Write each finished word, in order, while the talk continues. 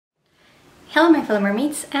Hello my fellow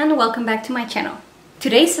mermaids and welcome back to my channel.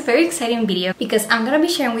 Today is a very exciting video because I'm gonna be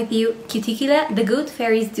sharing with you Cuticula the Good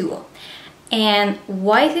Fairies duo. And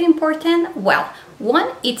why is it important? Well, one,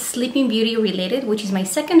 it's Sleeping Beauty related, which is my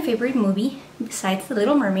second favorite movie besides The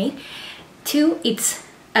Little Mermaid. Two, it's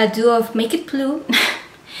a duo of Make It Blue,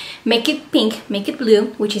 Make It Pink, Make It Blue,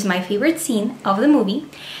 which is my favorite scene of the movie.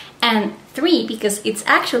 And three, because it's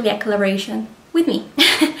actually a collaboration with me.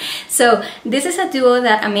 So this is a duo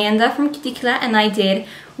that Amanda from Cuticula and I did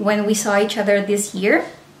when we saw each other this year,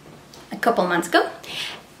 a couple months ago,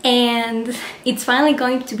 and it's finally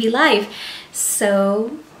going to be live.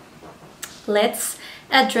 So let's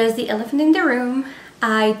address the elephant in the room.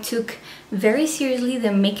 I took very seriously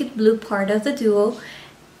the Make It Blue part of the duo,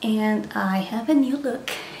 and I have a new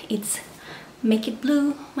look. It's Make It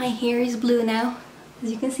Blue. My hair is blue now,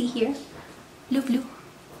 as you can see here. Blue.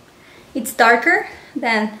 It's darker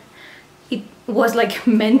than it was like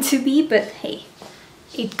meant to be, but hey,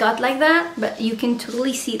 it got like that, but you can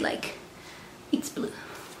totally see like it's blue.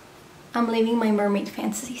 I'm living my mermaid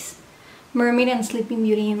fantasies. Mermaid and Sleeping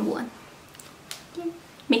Beauty in one. Yeah.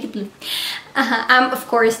 Make it blue. I'm of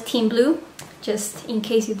course team blue, just in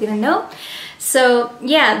case you didn't know. So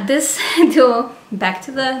yeah, this duo, back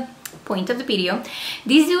to the point of the video.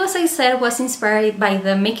 This duo, as I said, was inspired by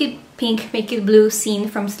the Make It Pink, Make It Blue scene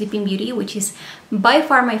from Sleeping Beauty, which is by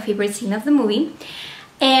far my favorite scene of the movie.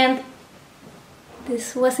 And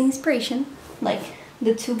this was inspiration, like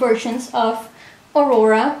the two versions of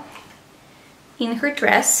Aurora in her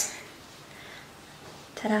dress.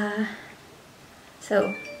 Ta-da!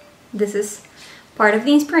 So this is part of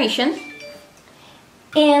the inspiration.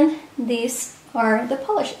 And these are the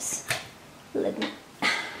polishes. Let me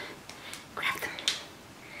grab them.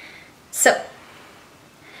 So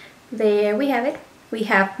there we have it. We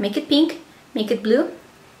have Make It Pink, Make It Blue,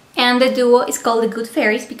 and the duo is called the Good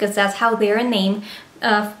Fairies because that's how they're named.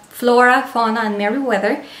 Flora, Fauna, and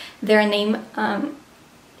Merryweather. They're named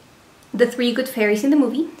the three good fairies in the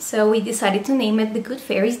movie, so we decided to name it the Good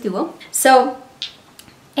Fairies duo. So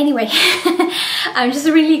anyway, I'm just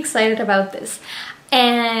really excited about this.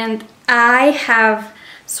 And I have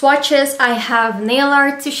swatches, I have nail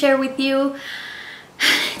art to share with you.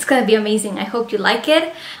 It's gonna be amazing. I hope you like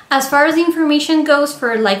it. As far as the information goes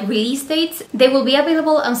for like release dates, they will be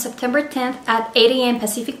available on September 10th at 8 AM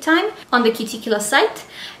Pacific time on the Cuticula site.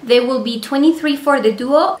 They will be $23 for the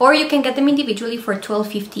duo, or you can get them individually for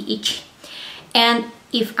 $12.50 each. And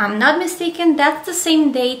if I'm not mistaken, that's the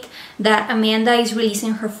same date that Amanda is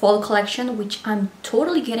releasing her fall collection, which I'm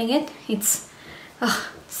totally getting it. It's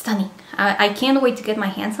stunning. I can't wait to get my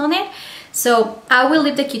hands on it. So I will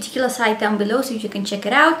leave the Cuticula site down below so you can check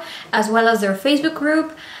it out, as well as their Facebook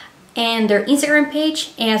group and their Instagram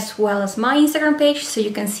page, as well as my Instagram page, so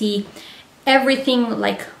you can see everything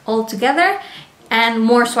like all together and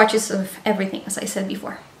more swatches of everything, as I said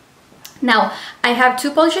before. Now, I have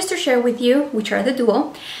two polishes to share with you, which are the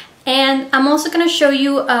duo, and I'm also going to show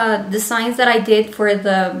you designs that I did for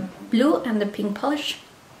the blue and the pink polish.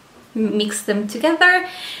 Mix them together.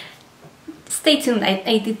 Stay tuned,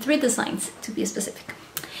 I did 3 designs to be specific.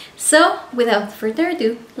 So, without further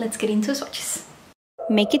ado, let's get into swatches.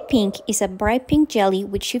 Make It Pink is a bright pink jelly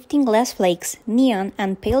with shifting glass flakes, neon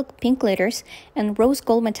and pale pink glitters, and rose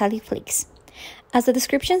gold metallic flakes. As the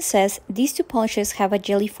description says, these two polishes have a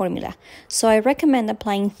jelly formula, so I recommend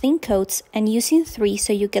applying thin coats and using 3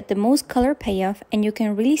 so you get the most color payoff and you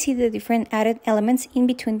can really see the different added elements in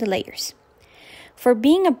between the layers. For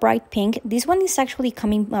being a bright pink, this one is actually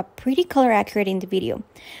coming up pretty color accurate in the video,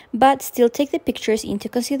 but still take the pictures into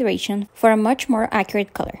consideration for a much more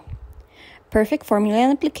accurate color. Perfect formula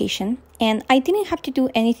and application, and I didn't have to do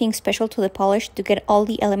anything special to the polish to get all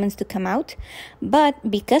the elements to come out,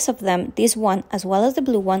 but because of them, this one as well as the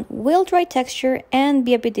blue one will dry texture and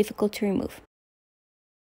be a bit difficult to remove.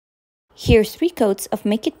 Here's 3 coats of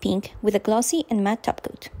Make It Pink with a glossy and matte top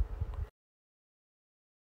coat.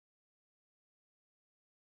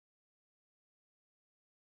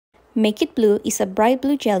 Make It Blue is a bright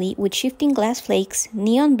blue jelly with shifting glass flakes,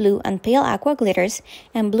 neon blue and pale aqua glitters,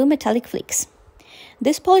 and blue metallic flakes.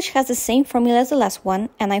 This polish has the same formula as the last one,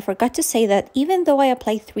 and I forgot to say that even though I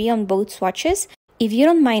applied 3 on both swatches, if you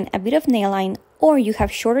don't mind a bit of nail line or you have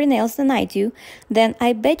shorter nails than I do, then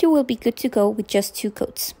I bet you will be good to go with just 2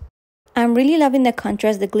 coats. I'm really loving the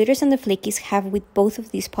contrast the glitters and the flakies have with both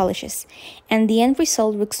of these polishes, and the end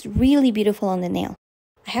result looks really beautiful on the nail.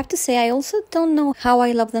 I have to say, I also don't know how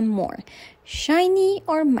I love them more, shiny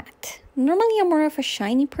or matte. Normally I'm more of a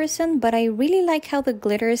shiny person, but I really like how the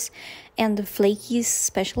glitters and the flakies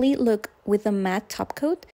especially look with the matte top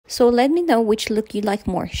coat. So let me know which look you like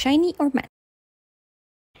more, shiny or matte.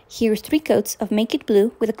 Here's 3 coats of Make It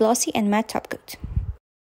Blue with a glossy and matte top coat.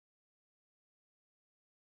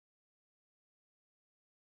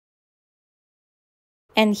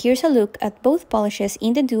 And here's a look at both polishes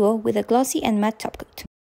in the duo with a glossy and matte top coat.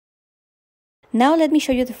 Now let me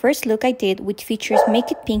show you the first look I did, which features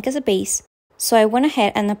Make It Pink as a base, so I went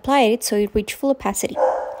ahead and applied it so it reached full opacity.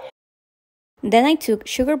 Then I took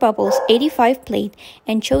Sugar Bubbles 85 plate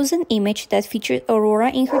and chose an image that featured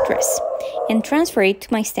Aurora in her dress, and transferred it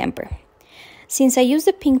to my stamper. Since I used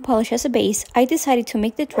the pink polish as a base, I decided to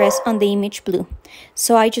make the dress on the image blue,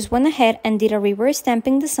 so I just went ahead and did a reverse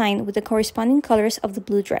stamping design with the corresponding colors of the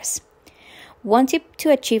blue dress. One tip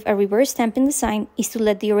to achieve a reverse stamping design is to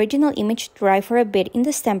let the original image dry for a bit in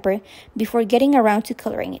the stamper before getting around to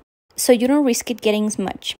coloring it, so you don't risk it getting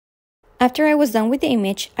smudged. After I was done with the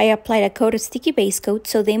image, I applied a coat of sticky base coat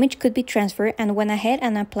so the image could be transferred and went ahead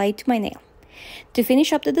and applied it to my nail. To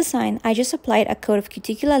finish up the design, I just applied a coat of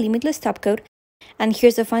Cuticula Limitless top coat, and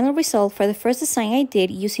here's the final result for the first design I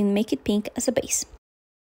did using Make It Pink as a base.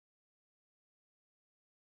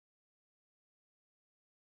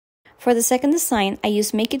 For the second design, I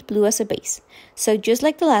used Make It Blue as a base. So just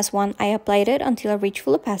like the last one, I applied it until I reached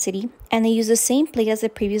full opacity, and I used the same plate as the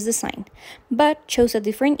previous design, but chose a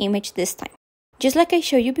different image this time. Just like I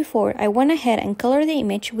showed you before, I went ahead and colored the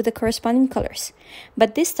image with the corresponding colors,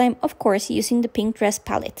 but this time, of course, using the pink dress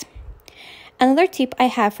palette. Another tip I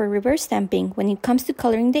have for reverse stamping when it comes to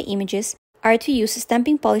coloring the images are to use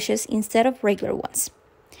stamping polishes instead of regular ones.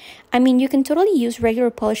 I mean, you can totally use regular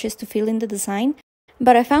polishes to fill in the design,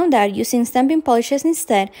 but I found that using stamping polishes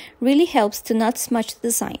instead really helps to not smudge the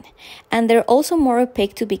design, and they're also more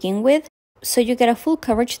opaque to begin with, so you get a full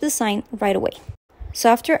coverage design right away. So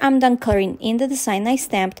after I'm done coloring in the design I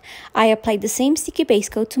stamped, I applied the same sticky base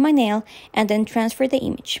coat to my nail and then transferred the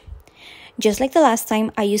image. Just like the last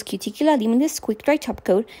time, I used Cuticula Limitless Quick Dry Top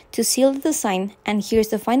Coat to seal the design, and here's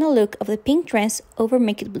the final look of the pink dress over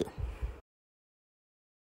Make It Blue.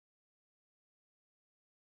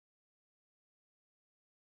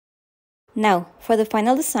 Now, for the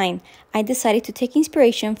final design, I decided to take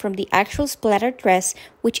inspiration from the actual splattered dress,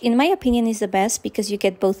 which in my opinion is the best because you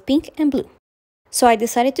get both pink and blue. So I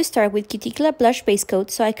decided to start with Cuticula Blush Base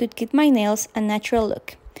Coat so I could give my nails a natural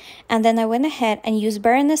look. And then I went ahead and used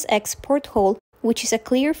Baroness X Porthole, which is a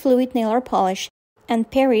clear fluid nail art polish, and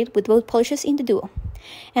paired it with both polishes in the duo.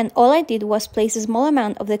 And all I did was place a small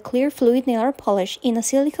amount of the clear fluid nail art polish in a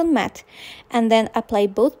silicone mat, and then apply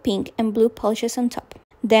both pink and blue polishes on top.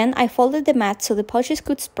 Then I folded the mat so the polishes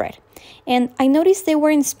could spread, and I noticed they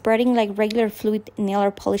weren't spreading like regular fluid nail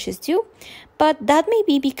art polishes do, but that may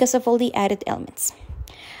be because of all the added elements.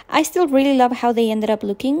 I still really love how they ended up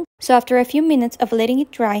looking, so after a few minutes of letting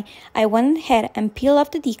it dry, I went ahead and peeled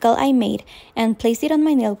off the decal I made and placed it on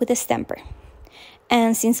my nail with a stamper.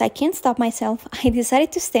 And since I can't stop myself, I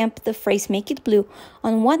decided to stamp the phrase Make It Blue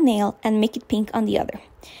on one nail and Make It Pink on the other.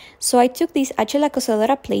 So I took this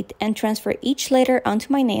Cosedora plate and transferred each letter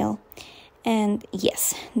onto my nail. And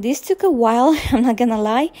yes, this took a while, I'm not gonna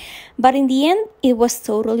lie, but in the end, it was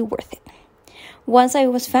totally worth it. Once I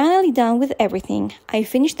was finally done with everything, I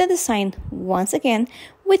finished the design once again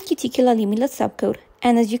with Cuticula Limitless Top Coat,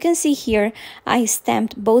 and as you can see here, I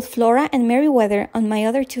stamped both Flora and Merryweather on my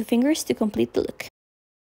other 2 fingers to complete the look.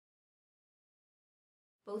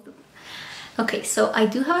 Okay, so I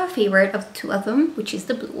do have a favorite of 2 of them, which is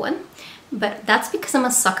the blue one, but that's because I'm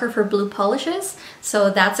a sucker for blue polishes, so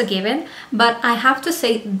that's a given. But I have to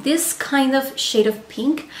say, this kind of shade of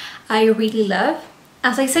pink I really love.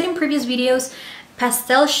 As I said in previous videos,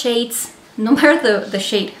 pastel shades, no matter the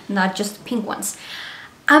shade, not just pink ones,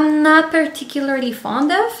 I'm not particularly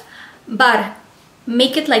fond of, but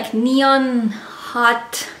make it like neon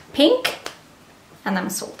hot pink and I'm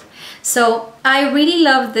sold. So I really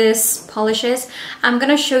love these polishes. I'm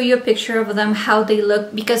gonna show you a picture of them, how they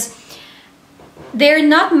look, because they're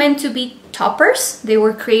not meant to be toppers. They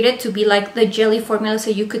were created to be like the jelly formula, so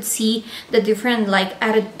you could see the different like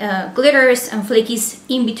added glitters and flakies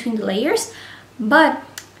in between the layers. But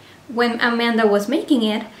when Amanda was making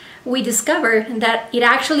it, we discovered that it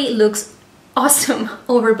actually looks awesome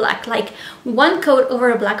over black. Like one coat over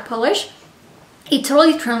a black polish, it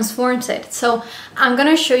totally transforms it. So I'm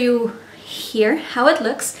gonna show you here how it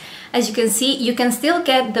looks. As you can see, you can still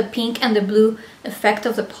get the pink and the blue effect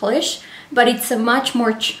of the polish, but it's a much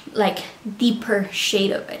more like deeper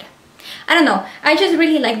shade of it. I don't know, I just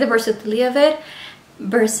really like the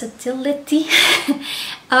versatility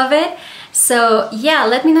of it. So yeah,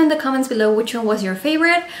 let me know in the comments below which one was your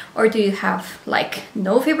favorite, or do you have like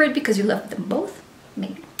no favorite because you love them both?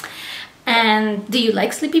 Maybe. And do you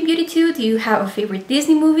like Sleeping Beauty too? Do you have a favorite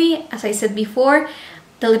Disney movie? As I said before,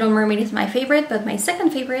 The Little Mermaid is my favorite, but my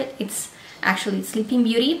second favorite it's actually Sleeping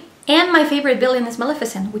Beauty. And my favorite villain is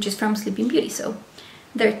Maleficent, which is from Sleeping Beauty, so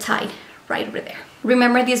they're tied right over there.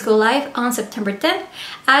 Remember, these go live on September 10th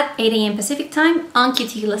at 8 AM Pacific time on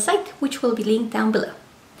Cuticula Site, which will be linked down below.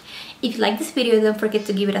 If you like this video, don't forget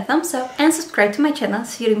to give it a thumbs up and subscribe to my channel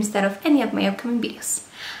so you don't miss out of any of my upcoming videos.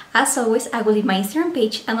 As always, I will leave my Instagram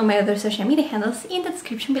page and all my other social media handles in the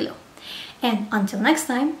description below. And until next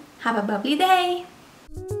time, have a bubbly day!